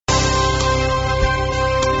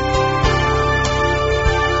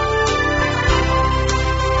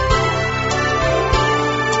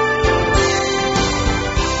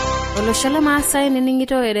Olosho le Maasai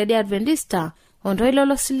nining'ito eredi Adventista ontoilo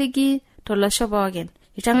losiligi tolosho pookin.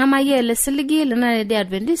 Itang'amayie ele siligi lena eredi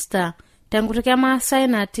Adventista tenkutuk e Maasai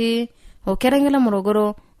natii Okerenke le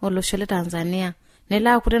Morogoro olosho le Tanzania.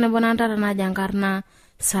 Nela akutene bonantara na jankarna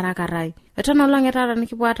Sarakarai. Eton olong etara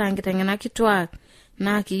nikipuata Inkitegenat kituak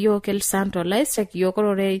na kiyo kel santo laisa kiyo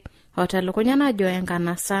kororei hotelukunya najo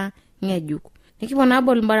Enganasa gejuk. Nikipona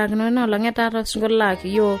bol mbarakino na olong etara singola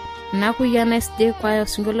kiyo nakuyana SD kwayo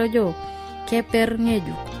singolojo keper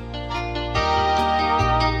gejuk.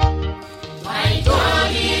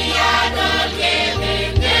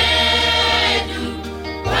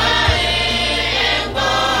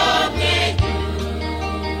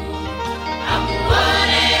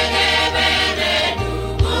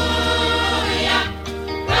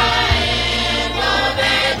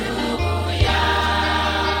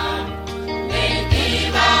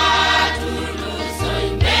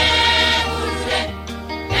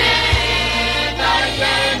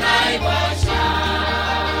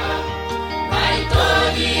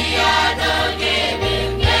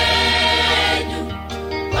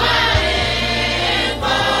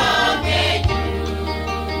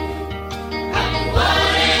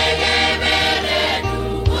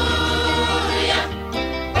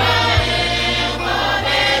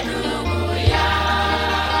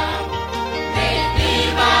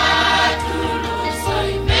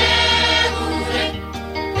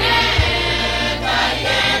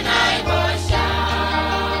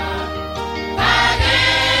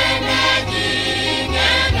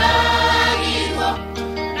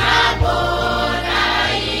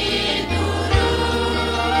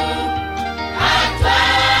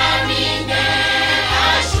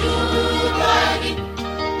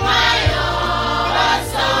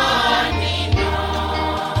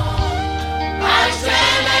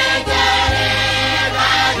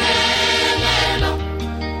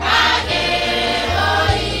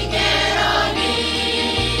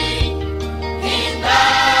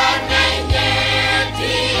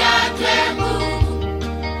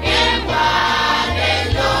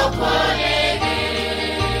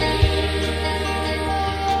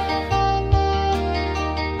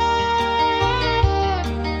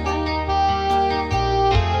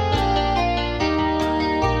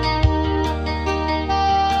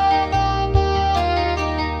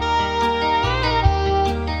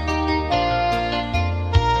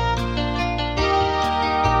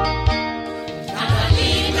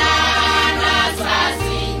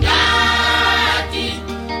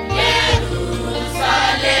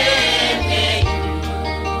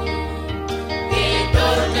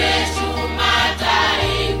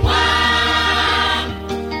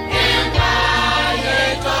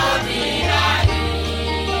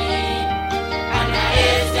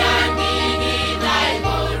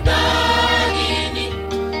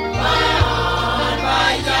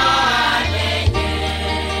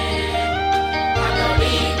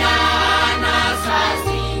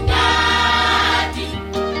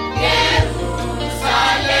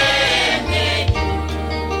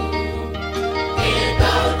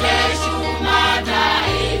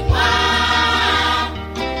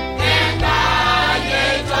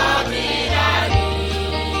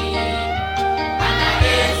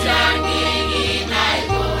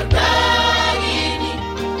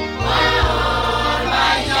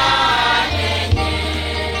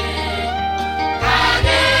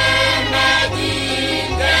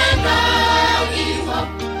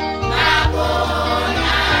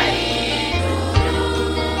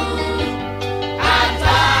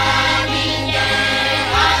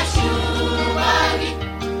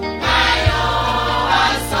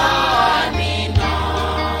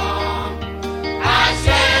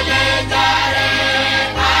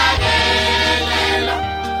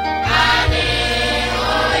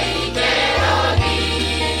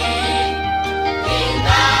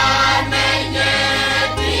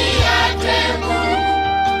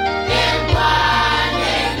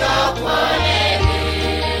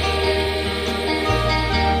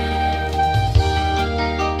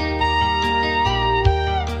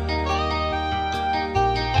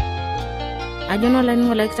 Ajono lani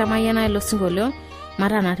ngola kitamayana ilo singolio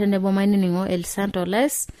mara na tende boma ningo El Santo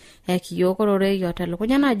Les kiyo korore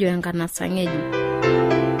yotelukunya najo Enganasa gejuk.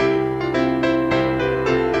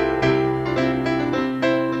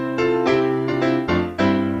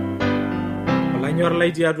 Olanyor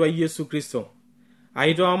laiti atwa Yesu Kristo.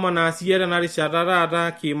 Aito amana siyera na rishatara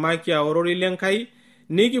ata kimakia orori lenkai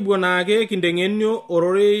nikibonake kindengenyo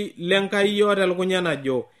orori lenkai yotelukunya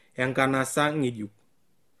najo Enganasa gejuk.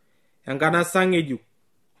 Enganasa gejuk.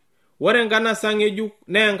 Ore Enganasa gejuk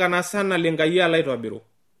na Enganasa nalenkai alaitobiru.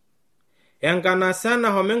 Enganasa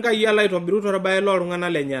nahomo Enkai alo aitobiru torbae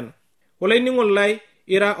looltung'anak lenyenak. Olainining'oni lai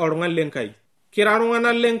ira oltung'ani lenkai, kira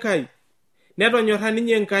iltung'anak lenkai, netonyorra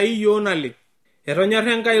ninye Enkai iyiok naleng.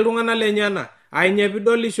 Etonyorra Enkai iltung'anak lenyenak, ainye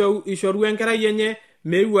piidol ishorua enkerai enye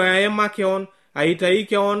meeu aye makeon, aitai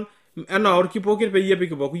keon enaa orkipokit peyie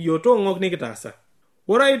pikipoku iyiok toong'ok nikitaasa.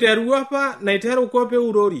 Ore aiteru apa naiteru kop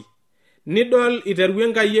eurori, nidol iterua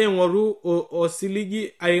Enkai aing'oru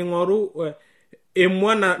osiligi, aing'oru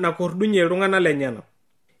emua nakordunye iltung'anak lenyenak.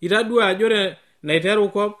 Itadua ajo naiteru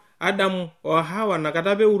kop Adamu o Hawa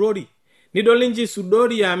nakata peurori, nidol ninche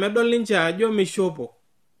isudori medol ninche ajo mishopo,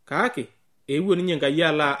 kake eewuo ninye Enkai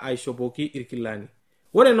alo aishopoki irkilani.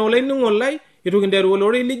 Ore naa olainining'oni lai itu kinteru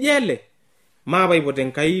olorei lijo ele, maapaipot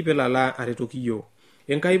Enkai pilala aretoki iyiok.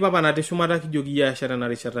 Enkai papa natii shumata kijoki iyie asha tena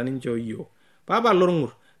rishata ninchoo iyiok. Papa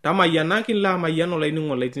lorng'ur, tamayianaki ilo amayian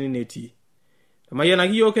olainining'oni lai tine netii.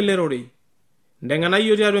 Tamayianaki iyiok ele rorei, nteng'ena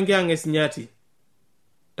iyiok tiatua enkiyang' esinyati,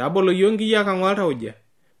 tabolo iyiok nkiyiak ang' oltauja,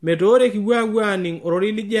 metoore kipuo aning'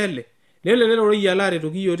 ororei lijo ele, nelo ele rorei alo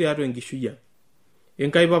aretoki iyiok tiatua enkishui ang'.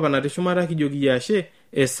 Enkai papa natii shumata kijoki iyie ashe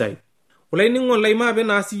esai. Olainining'oni lai maape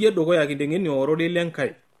naa siyie dukuya kinteng'eni ororei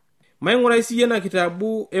lenkai. Maing'urai siyie na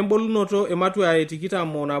kitabu embolunoto ematua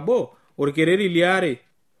 21 orkereri liare,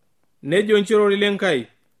 nejo nchi ororei lenkai,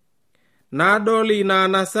 nadol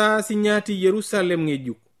inaanasa sinyati Yerusalem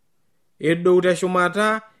ng'ejuk, edou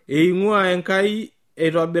teshumata eing'ua Enkai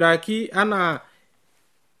eitobiraki anaa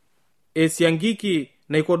esiankiki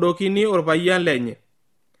naikodokini orpayian lenye.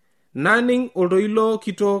 Naning' oltoilo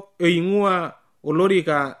kitok eing'ua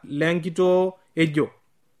olorika lenkitoo ejo,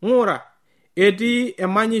 ng'ura, etii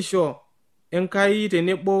emanyisho Enkai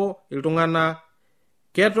tenebo iltung'anak,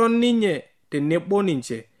 keton ninye tenebo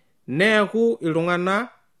ninche, neeku iltung'anak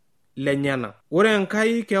lenyenak. Ore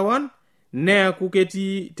Enkai kewan neeku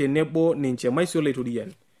ketii tenebo ninche. Maisolo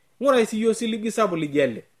iturian. Ng'urai siyie osiligi sapuk lijo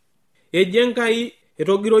ele. Eji Enkai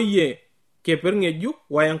etogiroyie keper ng'ejuk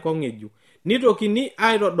wenkop ng'ejuk, nitokini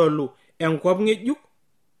aitodolu enkop ng'ejuk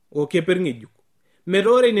o keper ng'ejuk.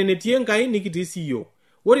 Metaa ore ine netii Enkai nikitii siyiok.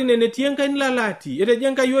 Ore ine netii Enkai nilala atii. Etejo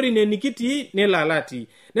Enkai ore ine nikitii nilala atii.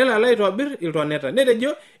 Nilala aitobir iltoneta.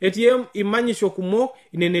 Netejo etii imanyisho kumok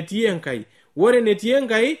ine netii Enkai. Ore netii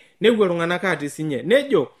Enkai nepuo iltung'anak atii sinye.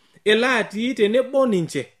 Nejo elo atii tenebo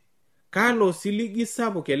ninche. Kalo osiligi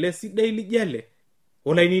sapuk ele sidai lijo ele.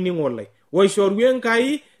 Olainining'oni lai, oishoru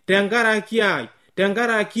Enkai tenkaraki ai,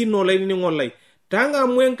 tenkaraki ino olainining'oni lai.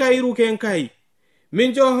 Tang'amu Enkai, iruko Enkai.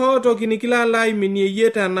 Mincho hoo toki nikilala aiminie iyie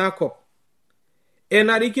tenakop.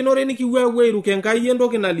 Enarikinore nikipuo airuko Enkai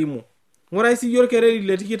entoki nalimu. Ng'urai siyie orkereri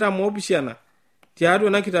le 27 tiatua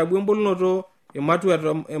ena kitabu embolunoto ematua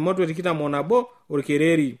 21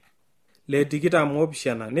 orkereri le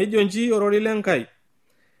 27. Nejo nchi ororei lenkai,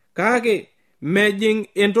 kake mejing'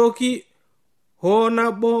 entoki hoo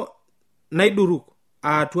nabo naiduruk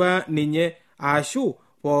atua ninye ashu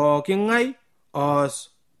pooki ng'ai oos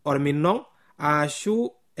orminong'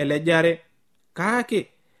 ashu elejare, kake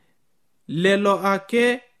lelo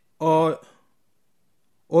ake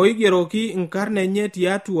oigeroki inkarn enye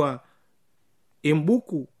tiatua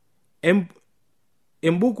embuku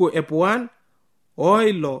epuan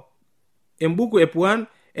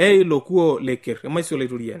eilo kuo leker. Emaisolo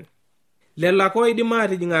iturian. Lelo ake oidim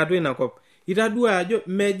atijing' atua inakop. Itadua ajo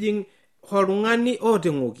mejing' oltung'ani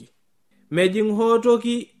ooteng'oki, mejing' hoo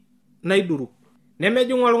toki naiduruk,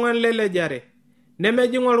 nemejing' oltung'ani lelejare,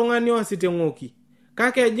 nemejing' oltung'ani oositeng'oki,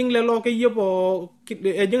 kake ejing' lelo akeyie pookin,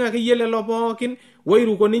 ejing' akeyie lelo pookin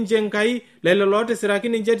oiruko ninche Enkai, lelo otisiraki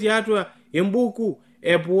ninche tiatua embuku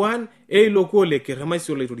epuan eilo kuo leker.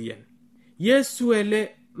 Emaisolo iturian. Yesu ele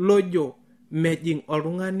lojo mejing'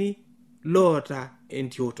 oltung'ani loota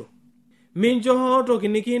entioto. Mincho hoo toki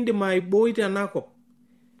nikiindim aiboi tenakop.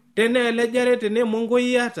 Tenaa elejare, tenaa emonkoi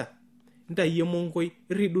iyata, ntayie emonkoi,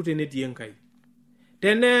 irridu tenetii Enkai.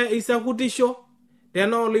 Tenaa isakutisho,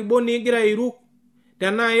 tenaa oloiboni igira airuk,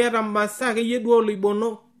 tenaa iyata masaa akeyie duo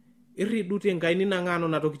oloibono, irridu tenkai ninang'aa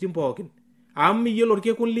nena tokitin pookin. Amu miyiolo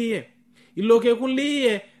orkekun liye. Ilo kekun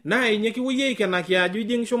liye naa inye kipuoi aikenaki ajo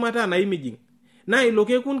ijing' shumata naa imijing'. Naa ilo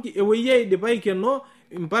kekun ewuoi aidipa aikeno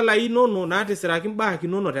impalai inono naatisiraki mbaak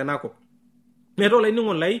inono tenakop. Metaa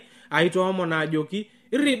olainining'oni lai aitoomon ajoki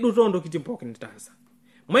irridu toontokitin pookin nitaasa.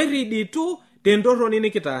 Mairriditu tentorroni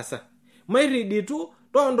nikitaasa. Mairriditu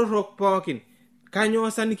toontorrok pookin. Kanyoo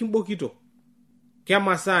sa nikimbokito?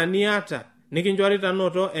 Kemasaa niata nikinchorita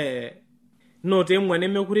noto emua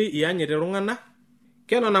nemekure iyanyit iltung'anak?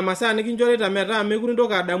 Kenana masaa nikinchorita metaa mekure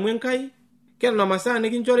intoki adamu Enkai? Kenana masaa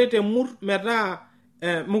nikinchorita emur metaa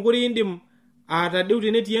mekure indim atadeu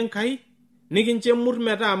tenetii Enkai? Nikincho emur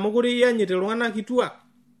metaa mekure iyanyit iltung'anak kituak?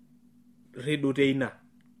 ridu teina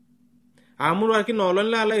amuru ake nolon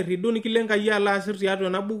lala ridu nikilen Enkai ala asir tiatua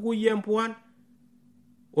ena buku empuan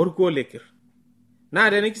orkuolekir na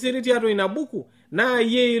tenikisiri tiatua ina buku na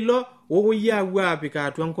yie ilo woyie apuo apik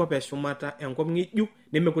atua enkop eshumata enkop ng'ejuk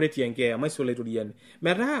nemekure etii enkeeya maisolaituriani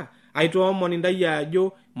metaa aitoomon intai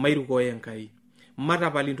ajo mairukoo Enkai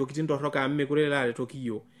matapal intokitin torrok amu mekure laretoki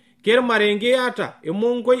iyiok kermarenge ata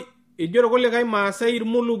emongoi ejoro kulikae maasai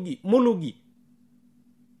irmulugi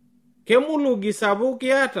kemulugi sapuk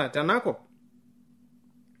kiata tenakop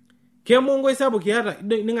kemongoi sapuk kiata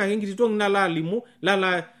ning'ake enkiti toki nala alimu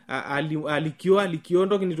lala alikio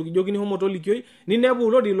ntoki nitukijokini homo tolikioi ninepu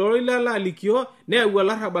ulodi loroi lala alikio neeu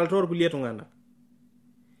olarrabal toorkulie tung'anak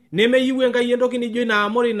nemeyieu Enkai entoki nijo ina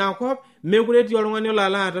amore inakop mekure etii oltung'ani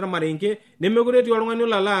olala atar marenge nemekure etii oltung'ani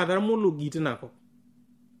olala atar mulugi tinakop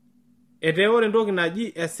etaa ore entoki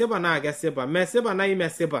naji esipa naa kesipa mesipa nai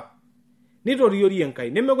mesipa nitoriori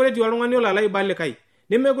Enkai nemekure etii oltung'ani olala ibalikai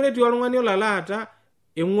nemekure etii oltung'ani olala ata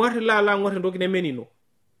eng'uar lala ang'uar entoki nemenino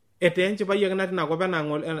etaa enchipai ake natii inakop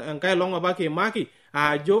enkai long apa kiimaki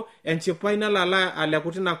ajo enchipai nalala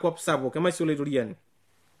aleku tinakop sapuk emaisoloitoriani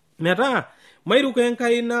metaa mairuko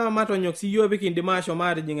Enkai na matonyok siyiok pikindim ashom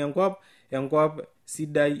atijing enkop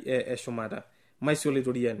sidai eshumata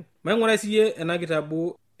maisoloitoriani maing'ura siyie ena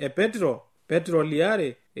kitabu Petro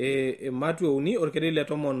liare Matthew 3 orkereri le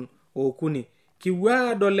 13 kipuo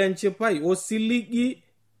adol enchipai osiligi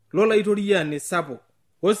lolaitoriani sapuk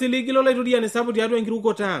tiatua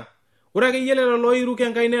enkirukoto ang ore akeyie lelo loiruk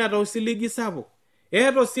Enkai neeta osiligi sapuk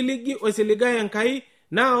eeta osiligi oisiligae Enkai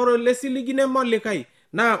na ore ele siligi nemolikae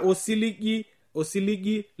na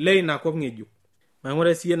osiligi leina kop ng'ejuk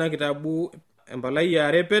maing'ura siyie ena kitabu empalai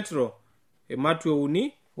are Petro Matthew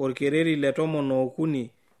 3 orkereri le 13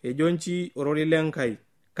 ejo nchi orori lenkai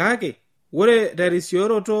kake ore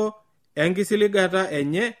terisioroto enkisiligata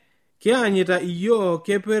enye kianyita iyiok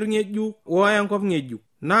keper ng'ejuk oya enkop ng'ejuk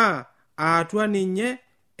na atua ninye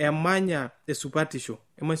emanya esupatisho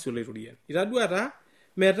emaisoloitoriani itadua taa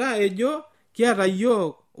metaa ejo kiata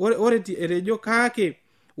iyiok ore etejo kake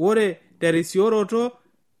ore terisioroto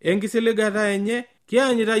enkisiligata enye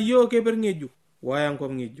kianyita iyiok keper ng'ejuk oya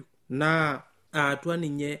enkop ng'ejuk na atua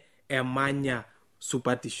ninye emanya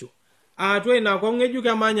supatisho atua ina kop ng'ejuk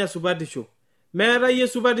emanya supatisho meeta iye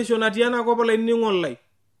supatisho natii enakop olainining'o lai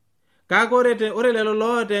kake ore lelo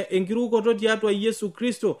loota enkirukoto tiatua Yesu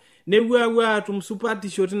Kristo nepuo atum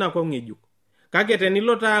supatisho tinakop ng'ejuk kake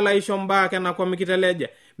tenilo taa laisho mbaa kenakop mikiteleja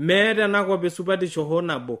meeta enakop esupatisho hoo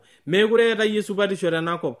nabo mekure eeta iye supatisho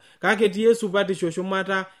tenakop kake etii supatisho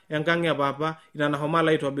shumata enkang epapa ina nashomo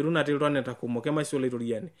aitobiru natii iltoneta kumok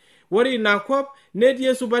emaisoloitoriani ore inakop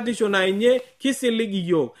netii supatisho na inye kisiligi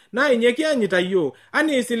iyiok na inye kianyita iyiok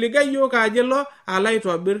ani isiliga iyiok ajelo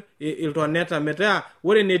aitobir iltoneta metaa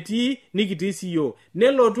ore netii nikitii siyiok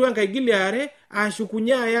nelotu enkaigili are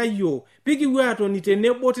ashukunye aya iyiok pikipuo atoni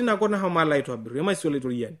tenebo tinakop nashomo aitobir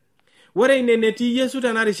emaisoloitoriani ore ine netii Yesu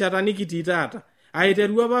tenarishata nikitii taata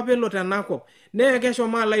aiteru apa pelo tenakop nee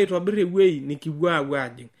keshomo aitobir ewuei nikipuo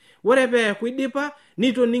ajing ore peeku idipa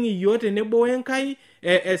nitoning iyiok tenebo Enkai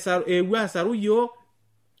epuo asaru iyiok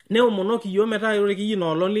neomonoki iyiok metaa ore kiyie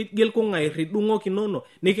nolon ligil kung'ai ridung'okinono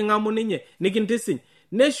niking'amu ninye nikintisiny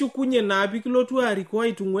neshukunye naa pikilotu arikoo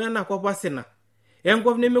aitung'ua enakop asina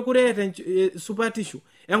enkop nemekure eeta supatisho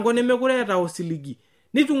enkop nemekure eeta osiligi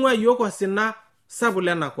nitung'ua iyiok osina sapuk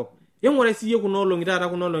lenakop ing'ura siye kuna olong'i taata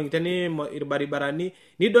kuna olong'i teni irbaribarani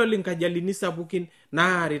nidol inkajalini sapukin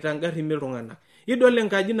naarita ngarrin iltung'anak idol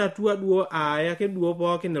enkaji natua duo aaya ake duo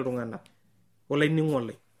pookin iltung'anak olainining'o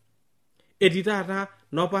lai etii taata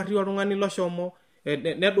noparri oltung'ani loshomo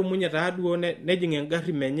nedumunye taa duo nejing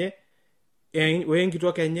engarri menye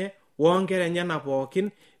wenkitok enye wonkera enye pookin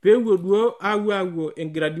peewuo duo awuo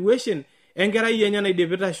graduation enkerai enye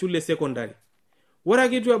naidipita shule secondary ore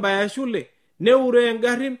ake itu ebaya shule neure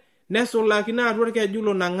engarri nesulakino atua orkeju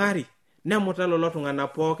lonang'ari nemuta lelo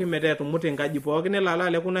tung'anak pookin metaa etumuta enkaji pookin nelala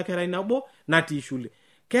lekuna kerai nabo natii shule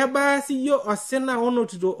kebaa siyie osina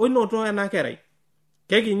onoto ena kerai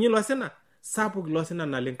kekinyi ilo sina sapuk ilo sina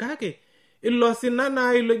naleng kake ilo sina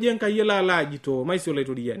naa iloje Enkai lala ajito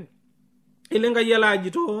maisoloitoriani ile Enkai lala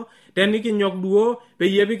ajito tenikinyok duo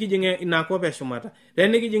peyie pikijing inakop eshumata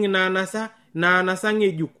tenikijing ina anasa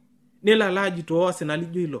ng'ejuk nilala ajito osina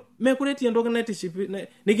lijo ilo mekure etii entoki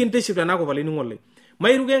nikintiship tenakop olainining'o lai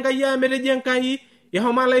mairuko Enkai ametejo Enkai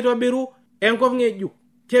ehomo aitobiru enkop ng'ejuk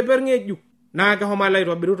keper ng'ejuk naa kehomo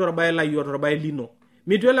aitobiru torbae lai torbae lino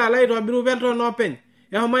mitu elo aitobiru pelton openy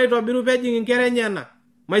ehomo aitobiru pejing inkera enyana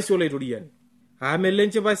maisoloitoriani amele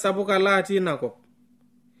enchipai sapuk ala atii inakop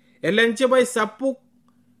ele enchipai sapuk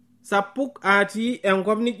sapuk atii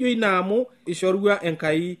enkop nijo ina amu ishorua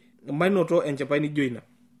Enkai mainoto enchipai nijo ina.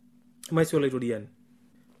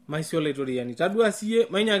 Maisio laitoriani tadua siye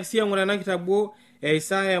mainyaki siye ng'ura ena kitabu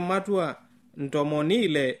Isaya ematua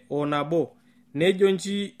 61 nejo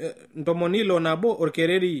nji 61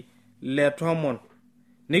 orkereri le 10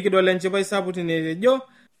 nikidol enchipai sapuk tinejo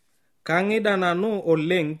kang'ida nanu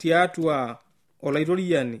oleng tiatua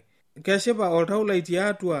olaitoriani keshipa oltau lai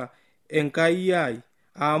tiatua Enkai ai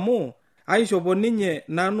amu aishopo ninye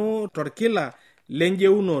nanu torkila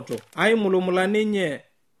lenjeunoto aimulumula ninye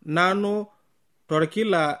nanu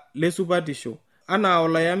torkila lesupatisho ana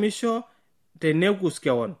olayamisho tenekus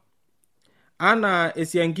kewon ana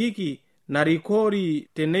esiankiki narikori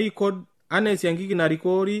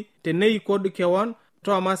teneikod kewon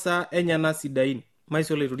toomasa enyana sidain.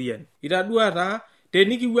 Maisio laitoriani itadua taa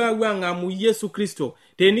tenikiwuo ang'amu Yesu Kristo,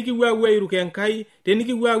 tenikiwuo airuka Enkai,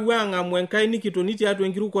 tenikiwuo ang'amu Enkai nikitoni tiatua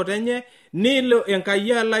enkirukoto enye, nilo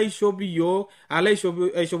Enkai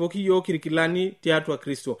aishopoki yiok irkilani tiatua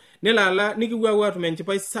Kristo. Nelo nikiwuo atum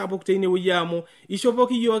enchipai sapuk teine wueji amu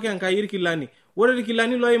ishopoki yiok Enkai irkilani. Ore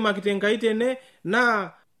irkilani loimakita Enkai tene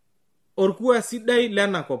naa orkuak sidai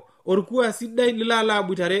lenakop, orkuak sidai lilo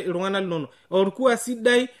aboitare iltung'anak linonok, orkuak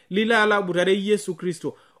sidai lilo aboitare Yesu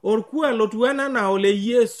Kristo, orkuak lotuana na ole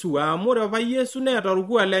Yesu amu ore apa Yesu neeta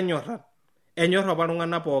orkuak lenyorra. Enyor apa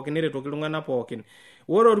iltung'anak pookin, neretoki iltung'anak pookin.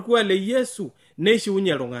 Ore orkuak le Yesu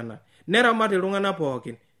neishiunye iltung'anak, neramat iltung'anak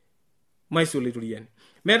pookin. Maisio laitoriani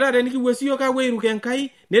metaa tenikiwuo siyiok airuka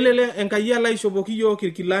Enkai nelele Enkai aishopoki yiok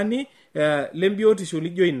irkilani lembiotisho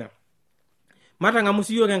lijo ina. Matang'amu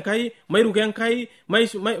siyiok Enkai, mairuka Enkai,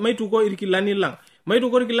 maituko irkilani lang,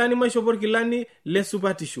 maituko irkilani, maishopo irkilani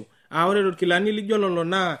lesupatisho. Ore irkilani lijo lolo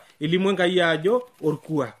naa elimu Enkai ajo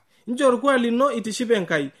orkuak. Njo orkuak lino itiship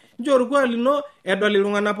Enkai, njo orkuak lino edol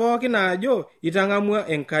iltung'anak pookin ajo itang'amua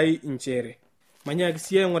Enkai inchere. Manyaki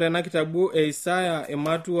siye ng'ore ena kitabu Isaya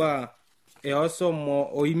ematua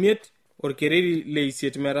 35 orkereri le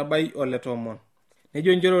 8 metabai ole 10.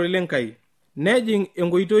 Nejo njoro Enkai nejing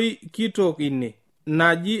enkoitoi kitok ine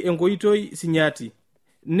naji enkoitoi sinyati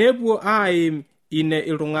nepuo aim ine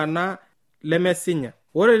iltung'anak lemesinya.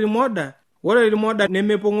 Ore ilmoda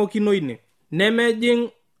nemepong'okino ine, nemejing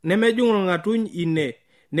orng'atuny ine,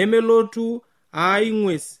 nemelotu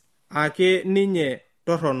aing'ues ake ninye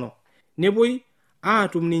torrono. Nepuoi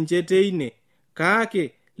atum ninche teine,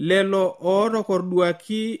 kake lelo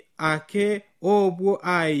ootokorduaki ake oopuo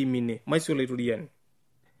aim ine. Maisio laitoriani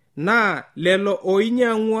naa lelo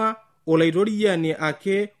oinyang'ua olaitoriani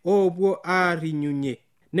ake oopuo aarinyunye,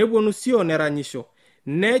 neponu Sion eranyisho,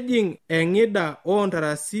 nejing eng'ida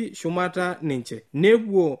oontarasi shumata ninche,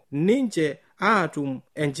 nepuo ninche aatum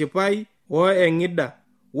enchipai eng'ida,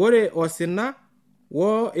 ore osina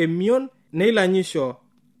emion neilanyisho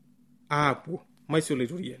aapuo. Maisio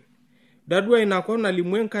laitoriani dadua inakop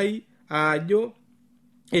nalimu Enkai ajo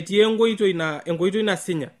etii enkoitoi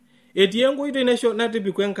nasinya, etii enkoitoi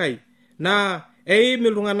natipikwa Enkai naa eim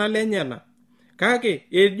iltung'anak lenyena, kake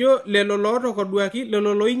ejo lelo lootokorduaki,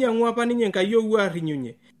 lelo loinyang'ua apa ninye Enkai oopuo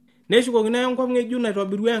aarinyunye, neshukokini enkop ng'ejuk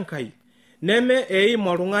naitobirua Enkai, neme eim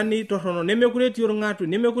oltung'ani torrono, nemekure etii orng'atu,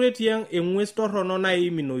 nemekure etii eng'ues torrono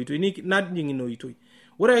naim ina oitoi najing ina oitoi.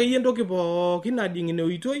 Ore akeyie entoki pookin najing ina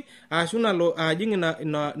oitoi ashu nalo ajing ina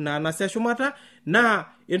nanasia shumata naa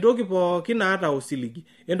entoki pookin naata osiligi,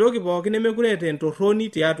 entoki pookin nemekure eeta entorroni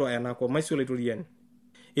tiatua enakop. Maisio laitoriani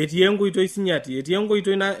etii enkoitoi sinyati, etii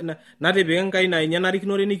enkoitoi natipika Enkai naa ninye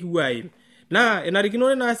enarikinore nikiwuo aim, naa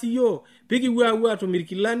enarikinore naa siyiok pikiwuo atum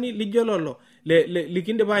irkilani lijo lolo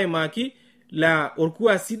likindim aimaki la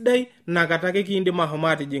orkuak sidai nakata ake kiindim ahom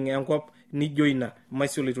atijing enkop nijo ina.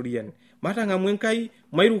 Maisio laitoriani matang'amu Enkai,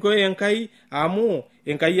 mairuko Enkai amu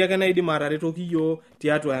Enkai ake naidim ataretoki yiok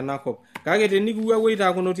tiatua enakop, kake tenikiwuo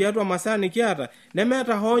aitakuno tiatua masaa nikiata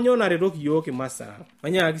nemeeta honyo naretoki yiok imasaa.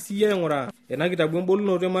 Manyaaki siye ng'ura ena kitabu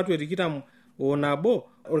embolunoto ematua 21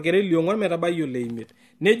 orkereri liong'uan metabai ole 5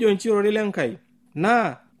 nejo nchirore Enkai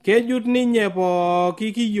naa kejut ninye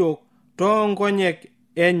pooki kiyiok toonkonyek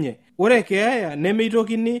enye, ore keeya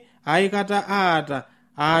nemeitokini aikata aata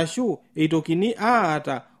ashu eitokini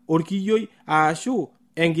aata orkiyioi ashu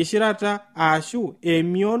enkishirata ashu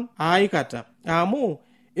emion aikata, amu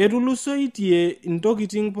etulusoitie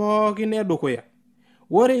intokiting pookin edukuya.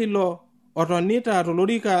 Ore ilo otonita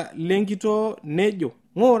tolorika lenkitoo nejo,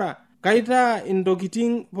 ng'ura kaitaa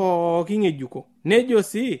intokiting pookin ng'ejuko. Nejo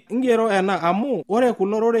sii ingero ena amu ore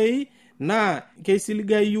kulo rorei naa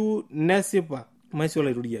keisiligayu nesipa. Maisio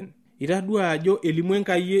laitoriani itadua ajo elimu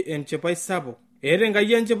Enkai enchipai sapuk, eeta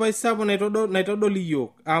Enkai enchipai sapuk naitodol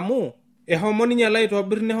iyiok amu ehomo ninye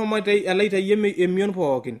alaitobir nehomo alaitayie emion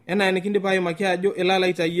pookin enaa enikindipa aimaki ajo elo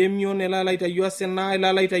alaitayie emion elo alaitayie osina elo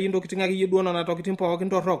alaitayie ntokitin akeyie duo nona tokitin pookin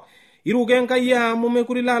torrok iruke Enkai amu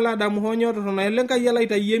mekuri alo adamu honyo torrono ele Enkai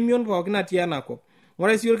alaitayie emion pookin atii enakop.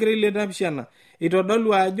 Ore sii orkereri le 7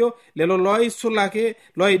 itodolu ajo lelo loisulake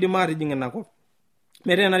loidim atijing enakop.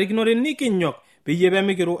 Metaa enarikinore nikinyok peyie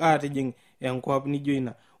pemikiru atijing enkop nijo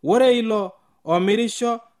ina. Ore ilo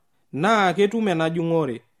omirisho naa ketum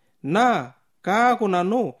enajung'ore naa kaaku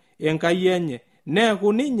nanu Enkai enye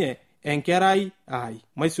neeku ninye enkerai ai.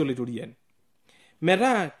 Maisoloitoriani.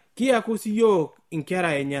 Metaa kiaku siyiok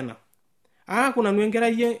inkera enyena. Aaku nanu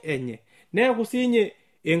enkerai enye neeku siinye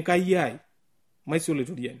Enkai ai.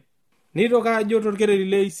 Maisoloitoriani. Nitoka ajo torkereri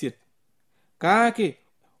le 8 kake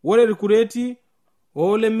ore irkureti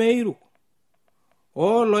olemeiruk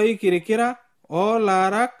oloikirikira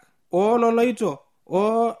olaarak ololoito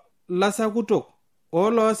olasakutok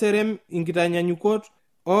oloserem inkitanyanyukot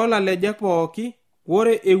olalejak pooki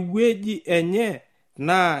ore ewueji enye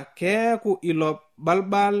naa keeku ilo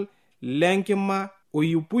balbal lenkima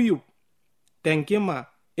oyupuyup tenkima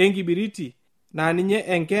enkibiriti naa ninye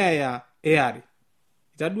enkeeya eare.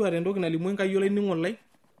 Itadua tentoki nalimu Enkai olainining'o lai.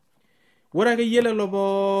 Ore akeyie lelo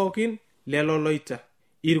pookin lelo loita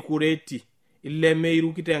irkureti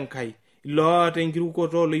ilemeirukite Enkai loota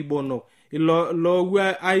enkirukoto oloibonok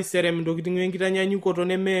lowua aiserem ntokitin enkitanyanyukoto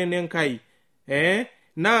nemeene Enkai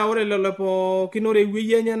naa ore lelo pookin ore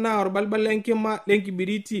ewueji enye naa orbalbal lenkima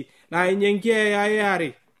lenkibiriti naa inye enkeeya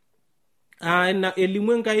eare. Ina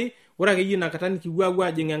elimu Enkai ore akeyie inakata nikiwuo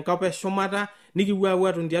ajing enkop eshumata nikiwuo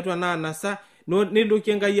aton tiatua naanasa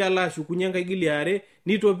nidoki Enkai alo ashukunye Enkai giliare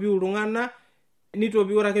nitopiu iltung'anak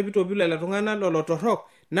nitopiu ore ake pitopiu lelo tung'anak lolo torrok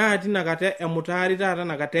naa tinakata emutaari taata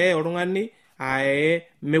nakata oltung'ani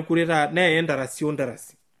mekure taata nee entarasi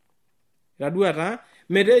ontarasi. Itadua taa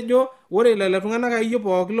metejo ore lelo tung'anak ayie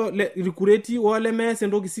pooki irkureti olemees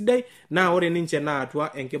entoki sidai naa ore ninche naa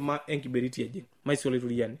atua enkima enkibiriti ejing.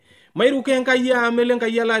 Maisoloitoriani. Mairuke Enkai amele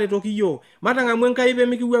Enkai ala aretoki yiok. Matang'amu Enkai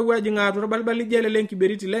pemikiwuo ajing atua orbalbal jele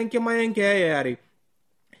lenkibiriti lenkima enkeeya are.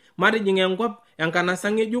 Matijing enkop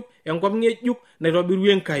enkanasa ng'ejuk enkop ng'ejuk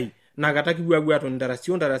naitobiru Enkai nakata kiwuo aton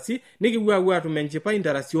intarasi nikiwuo atum enchipai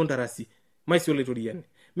intarasi ontarasi. Maisoloitoriani.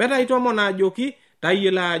 Metaa itomo na ajoki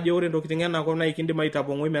tayiolo ajo ore ntokitin enakop naa ikindim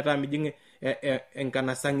aitapong'oi metaa mijing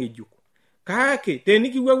enkanasa ng'ejuk. Kake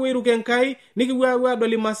tenikiwuo airuke Enkai nikiwuo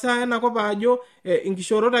adol imasaa enakop ajo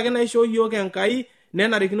inkishorot ake naishoo yiok Enkai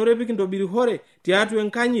nenarikinore pikintobirihore tiatua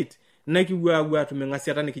enkanyit nakiwuo atum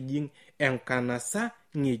eng'asiata nikijing enkanasa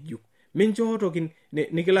ng'ejuk. Mincho tokin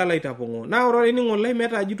nikilala aitapong'o. Na ore olainining'o lai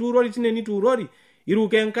metaa ajituurori tine nituurori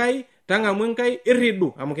iruke Enkai tang'amu Enkai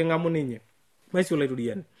irridu amu king'amu ninye.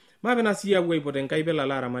 Maisoloitoriani. Mapena sii apuo aipot Enkai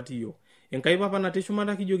pelala aramati yiok. Enkai papa natii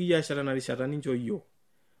shumata kijoki yie ashata narishata nincho yiok.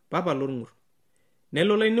 Papa lorng'ur.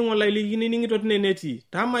 Nelo olainining'o lai likinining'ito tine netii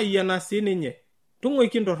tamayiana sininye.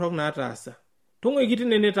 Tung'oiki ntorrok naataasa. Tung'oiki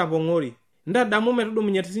tine netapong'ori. Ndadamu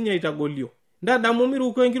metudumunye sinye aitagolio. Ndadamu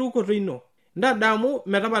miruko enkirukoto ino. Ndadamu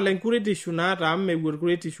metapala enkuretishu naata amu mewuo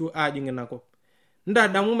kuretishu ajing inakop.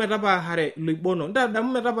 Ndadamu metapaashare loibono.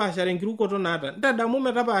 Ndadamu metapaashare enkirukoto naata. Ndadamu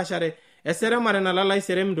metapaashare eseremare nalala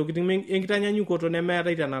iserem ntokitin enkitanyanyukoto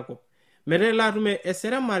nemeetai tenakop. Metaa atume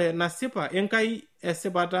eseremare nasipa Enkai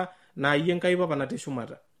esipata na yie Enkai papa natii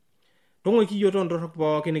shumata. Tong'oiki yiok tontorrok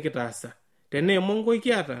pookin nikitaasa. Tenee mongoi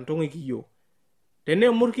kiata tong'oiki yiok. Tenee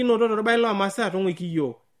murkinoto torbailo amasaa tong'oiki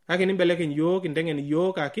yiok. Kake nimbelekeny yiok inteng'en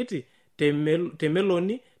yiok akiti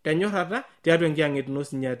temeloni tenyorrata tiatua enkiyang'et ino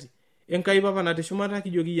sinyati. Enkai papa natii shumata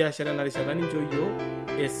kijoki yie ashata narishata nincho yiok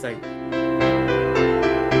esai.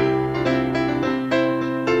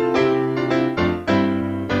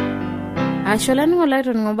 Asholani ngolai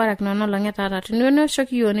toningo barak nono lange tata tunione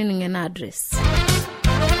shoki yoni ningena address.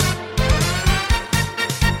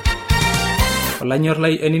 Olanyor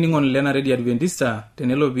lai eniningon lena Radio Adventista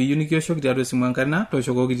tenelo piyu nikioshok tiatua simu enkarna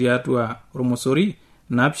toshokoki tiatua ormosori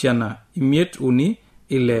 753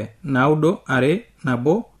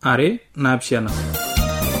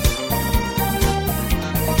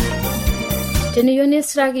 Teniyoni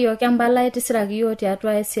esraki yo kambala etisraki yo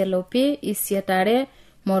tiatua SLOP isietare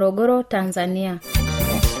Morogoro, Tanzania.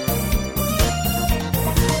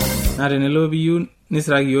 Na tenelo piyu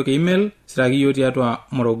nisraki yo email sraki yo tiatua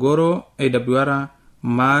Morogoro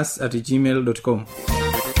awr@gmail.com.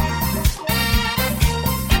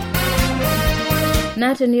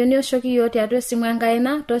 Na teniyoni oshoki yo tiatua simu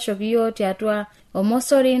enkaina toshoki yo tiatua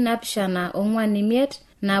omosori 745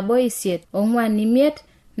 naboisiet 45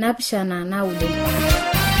 759.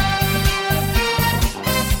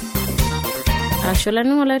 Asholani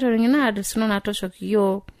ngolai toringina adresino natoshoki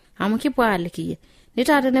yo amu kipuo alikiye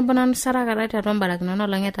nitaate nebonan saraka rata tombarakinono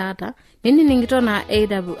lange taata nini ningito na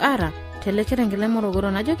AWR telekere ngile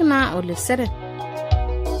morogoro najoki na ole sere